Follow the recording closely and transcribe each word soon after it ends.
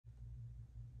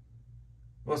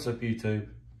What's up, YouTube?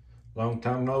 Long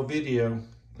time no video.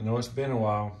 I know it's been a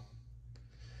while.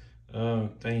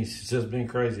 Things just been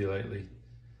crazy lately.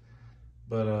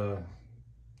 But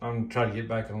I'm trying to get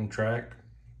back on track.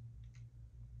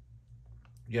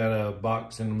 Got a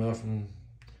box in the mail from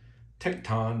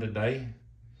Tekton today.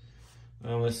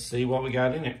 Let's see what we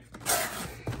got in it.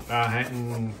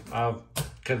 I've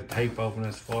cut a tape open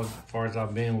as far as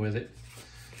I've been with it.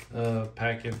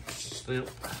 Package slip.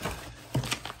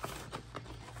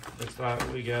 Looks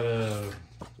like we got a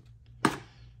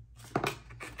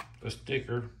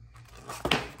sticker.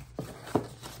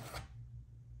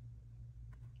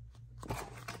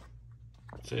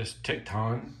 It says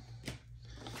Tekton.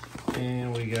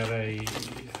 And we got a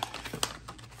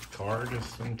card of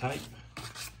some type.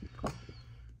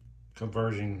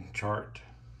 Conversion chart.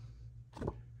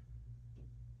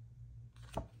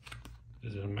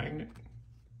 Is it a magnet?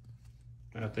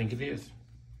 I think it is.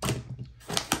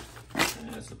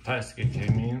 That's the plastic it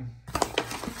came in.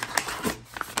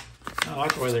 I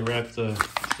like the way they wrap the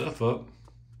stuff up.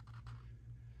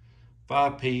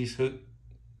 5-piece hook,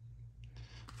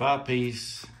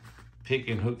 5-piece pick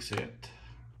and hook set.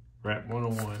 Wrap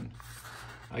 101.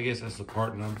 I guess that's the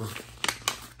part number. I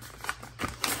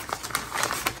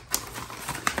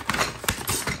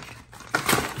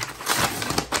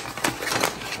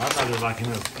thought it was like in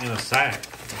a sack.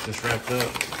 It's just wrapped up.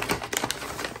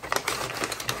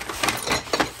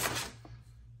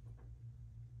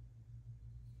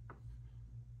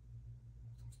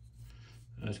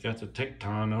 It's got the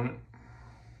Tekton on it.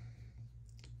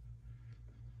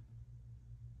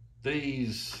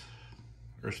 These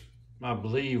are, I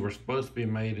believe, were supposed to be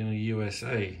made in the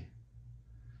USA,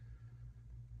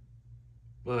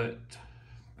 but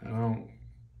I don't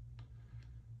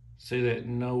see that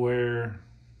nowhere.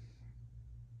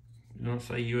 You don't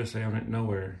say USA on it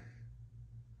nowhere.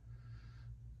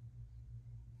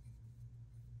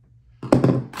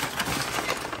 And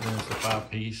it's a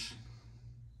 5-piece.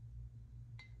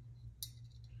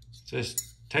 It says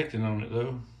Tekton on it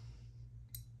though.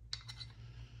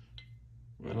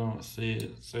 But I don't see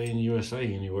it saying USA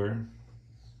anywhere.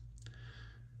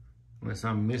 Unless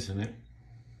I'm missing it.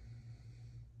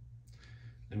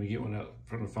 Let me get one out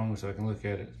from the phone so I can look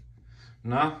at it.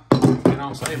 No, it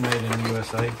don't say made in the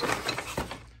USA.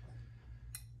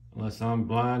 Unless I'm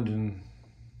blind and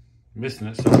missing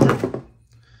it somewhere.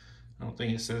 I don't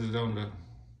think it says it on the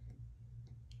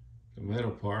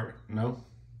metal part, no.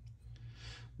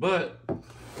 But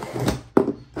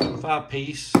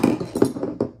 5-piece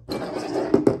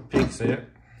pick set,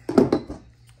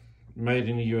 made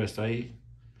in the USA,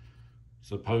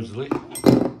 supposedly.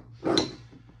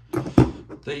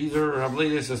 These are, I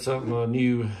believe this is something, a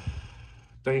new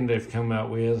thing they've come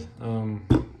out with.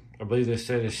 I believe they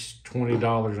said it's $20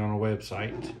 on a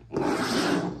website.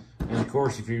 And of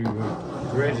course, if you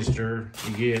register,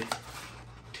 you get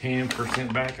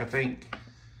 10% back, I think,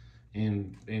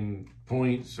 in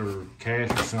points or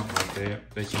cash or something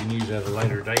like that you can use at a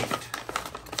later date.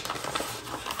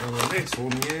 And the next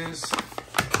one is,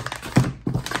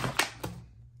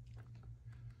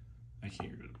 I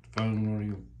can't read the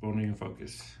phone, won't even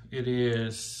focus. It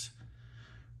is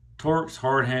Torx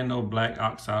hard handle black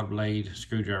oxide blade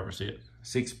screwdriver set,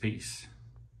 6-piece.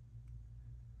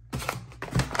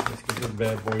 Let's get this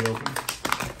bad boy open.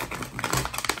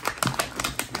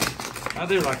 I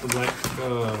do like the black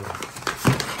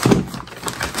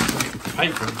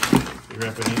paper you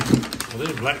wrap it in. Well, these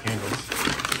are black handles.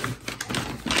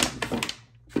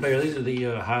 But yeah, these are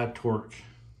the high torque.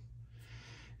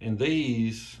 And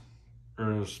these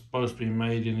are supposed to be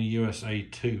made in the USA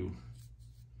too.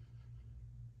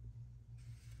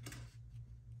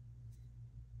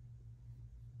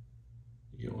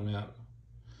 Get one out.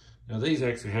 Now these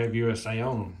actually have USA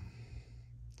on them.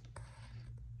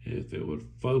 If it would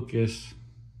focus.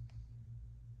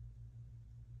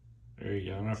 There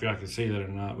you go. I don't know if y'all can see that or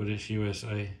not, but it's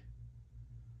USA.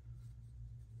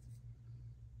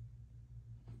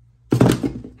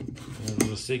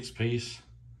 There's a 6-piece.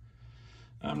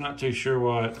 I'm not too sure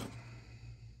what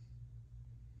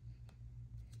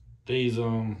these,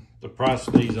 the price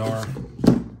of these are.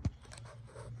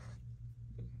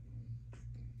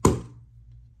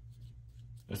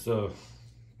 It's a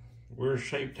weird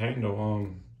shaped handle.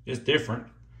 It's different.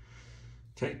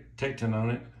 Tekton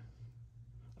on it.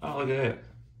 Oh, look at that.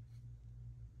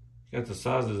 It's got the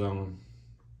sizes on them.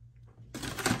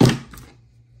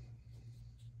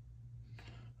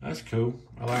 That's cool.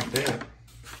 I like that.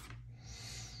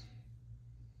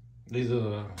 These are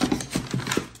the,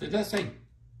 did that say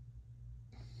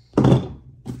Torx?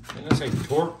 That's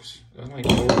like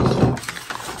Torx.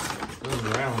 Those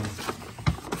are round.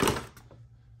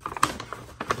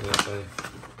 USA.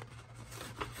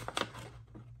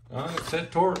 It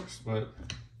said Torx, but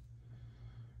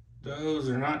those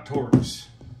are not Torx.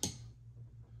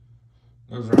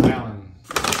 Those are Allen.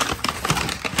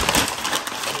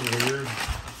 That's weird. I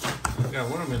got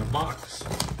one of them in a box.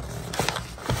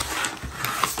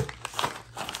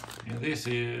 And this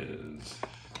is,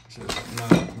 no,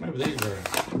 maybe these are,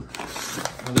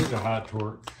 no, these are high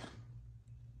torque.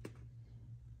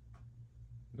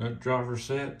 Nut driver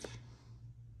set.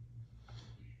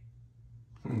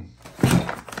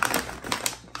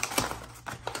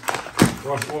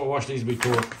 Watch these be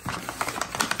torqued.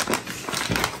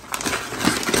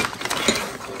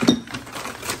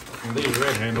 And these are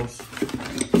red handles.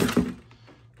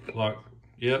 Like,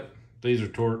 yep, these are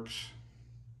Torx.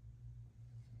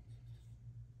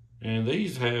 And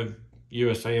these have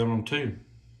USA on them too.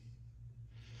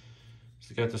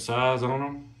 It's got the size on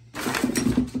them.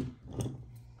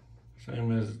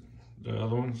 Same as the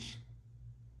other ones.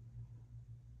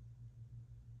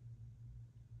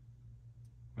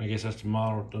 I guess that's the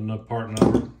model, the part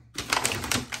number. And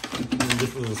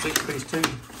this was a 6-piece too.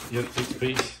 Yep,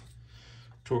 6-piece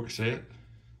Torx set.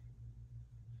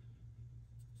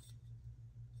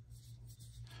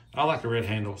 I like the red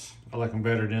handles. I like them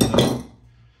better than the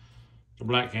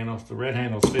black handles. The red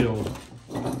handles feel,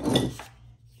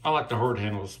 I like the hard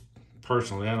handles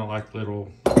personally. I don't like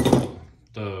little,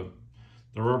 the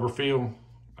rubber feel.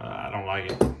 I don't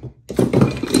like it.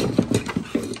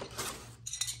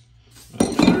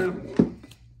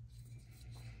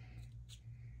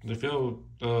 They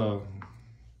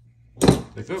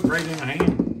feel great in the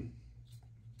hand.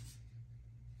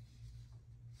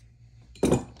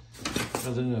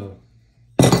 Other than the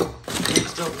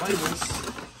mixed up labels,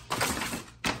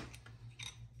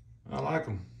 I like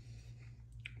them.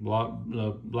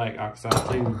 Black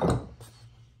oxide too.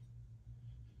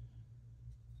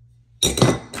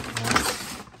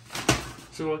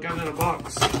 See what I got in a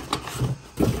box.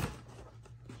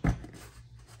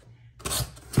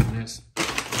 And that's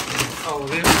all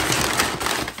of it.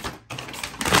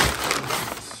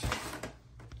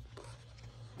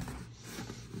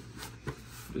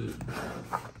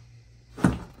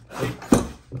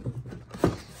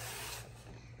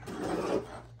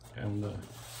 And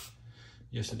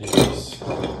yes, it is.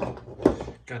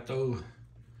 Got those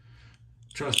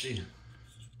trusty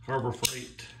Harbor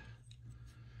Freight,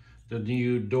 the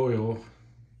new Doyle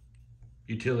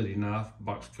utility knife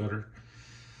box cutter.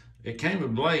 It came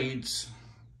with blades.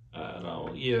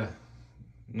 Yeah,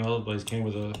 no, the blades came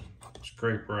with a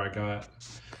scraper. I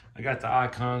got the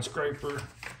Icon scraper.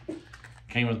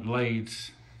 Came with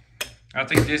blades. I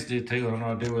think this did too. I don't know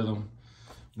what to do with them,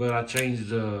 but I changed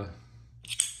the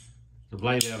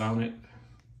blade out on it.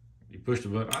 You push the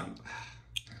button.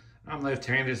 I'm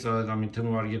left-handed, so I mean, it took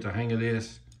me a while to get the hang of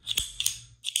this.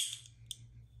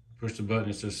 Push the button,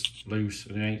 it's just loose.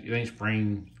 It ain't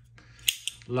spring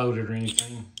loaded or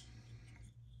anything.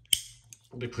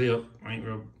 The clip, I ain't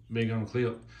real big on the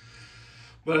clip.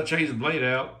 But I changed the blade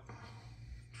out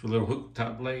for a little hook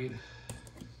type blade.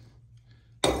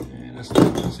 And let's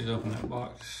see, open that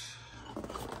box.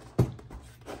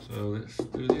 So let's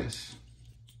do this.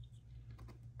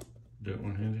 Do it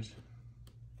one-handed.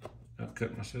 I've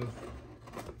cut myself.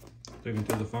 Sticking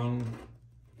to the phone.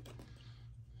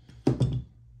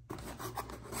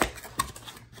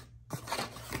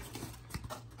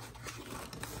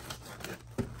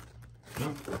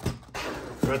 No,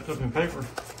 wrapped up in paper.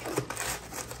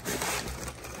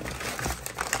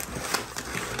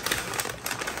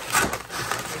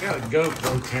 I got a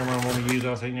GoPro camera I'm going to use.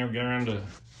 I was never got around to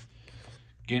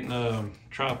getting a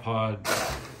tripod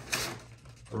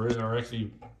or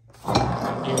actually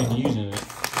even using it.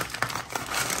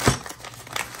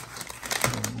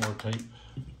 More tape.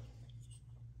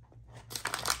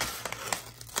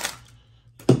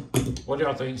 What do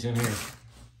y'all think's in here?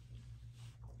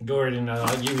 Go ahead and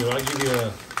I'll give you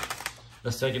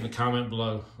a second to comment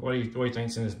below. What do you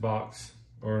think's in this box,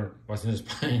 or what's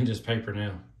in this paper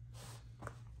now?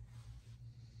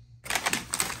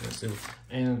 Let's see.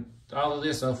 And all of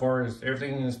this so far is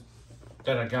everything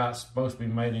that I got supposed to be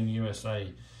made in the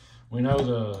USA. We know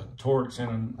the Torx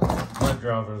and nut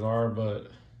drivers are,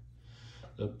 but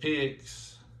the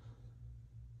picks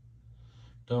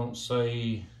don't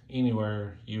say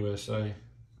anywhere USA.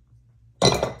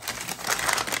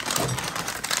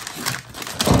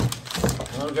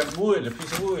 I've got wood, a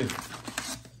piece of wood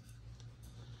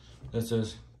that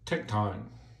says Tekton.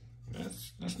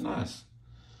 That's nice.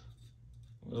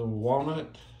 A little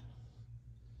walnut.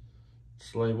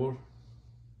 It's labeled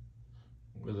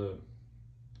with the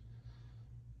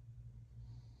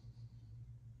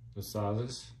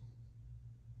sizes.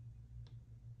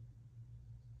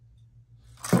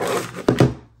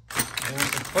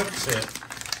 punch set.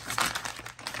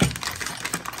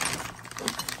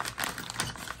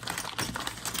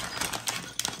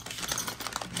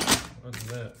 Look at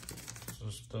that.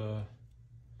 Just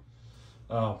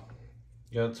oh,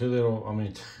 got two little,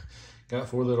 got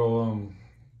four little, I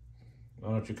don't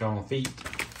know what you call them, feet.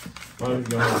 Motors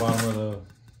go on the bottom of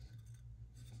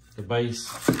the base.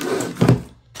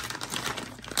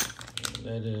 And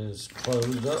that is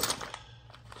closed up.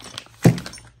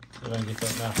 See if I can get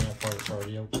that knife out part, it's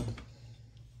already open.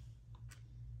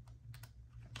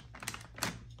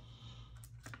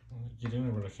 Get in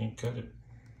there, but I can't cut it.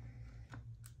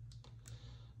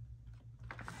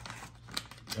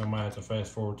 I might have to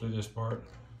fast forward through this part.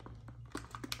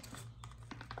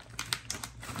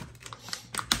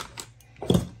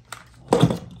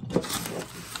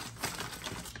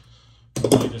 I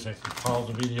might just have to pause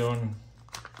the video and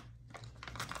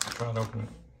try to open it.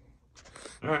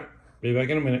 All right, be back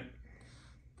in a minute.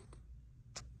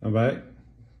 I'm back.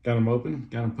 Got them open,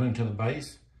 got them put into the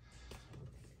base.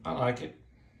 I like it.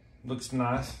 Looks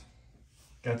nice.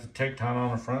 Got the Tekton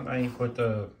on the front. I ain't put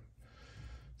the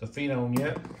feet on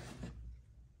yet.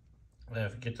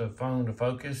 If you get the phone to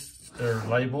focus, they're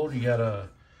labeled. You got a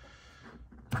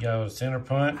center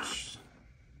punch,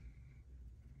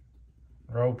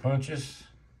 roll punches,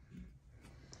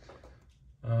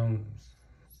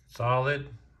 solid,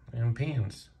 and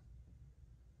pins.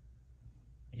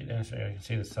 Get down so you can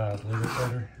see the size a little bit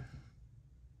better.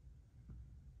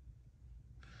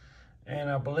 And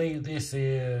I believe this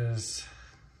is,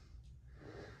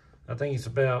 I think it's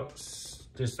about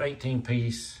this 18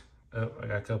 piece. Oh, I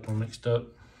got a couple mixed up.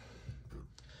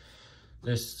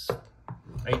 This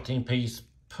 18 piece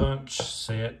punch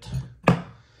set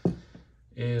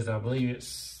is, I believe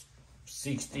it's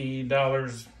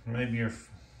 $60, maybe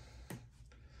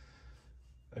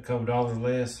a couple dollars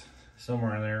less,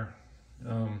 somewhere in there.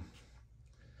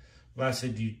 Like I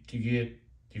said, you get,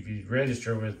 if you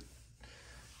register with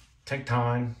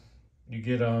Tekton, you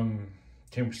get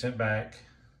 10% back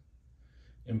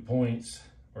in points,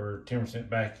 or 10%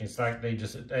 back. It's like they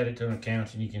just add it to an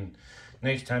account, and you can,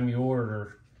 next time you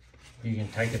order, you can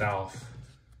take it off.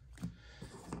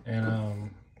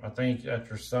 And I think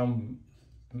after some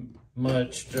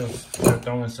much, just they're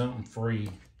throwing something free.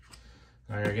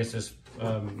 I guess it's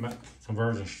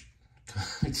conversion.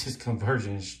 It's just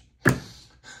conversion.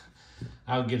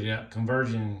 I'll get it out.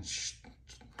 Conversion.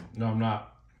 No, I'm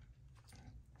not.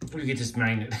 We get this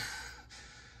magnet.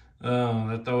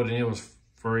 I thought it was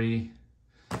free.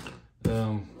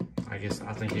 I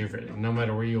think no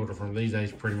matter where you order from these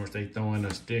days, pretty much they throw in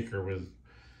a sticker with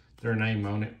their name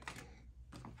on it.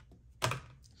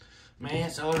 Man,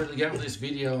 that's all I really got for this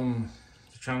video. I'm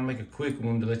just trying to make a quick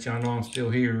one to let y'all know I'm still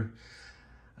here.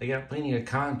 I got plenty of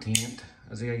content.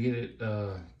 I think I get it,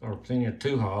 or plenty of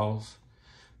two hauls.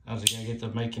 I think I get to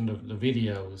making the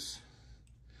videos.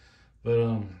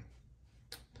 But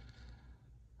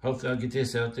hopefully I'll get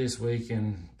this out this week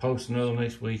and post another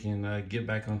next week and get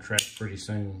back on track pretty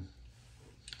soon.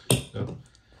 So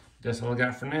that's all I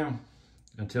got for now.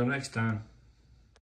 Until next time.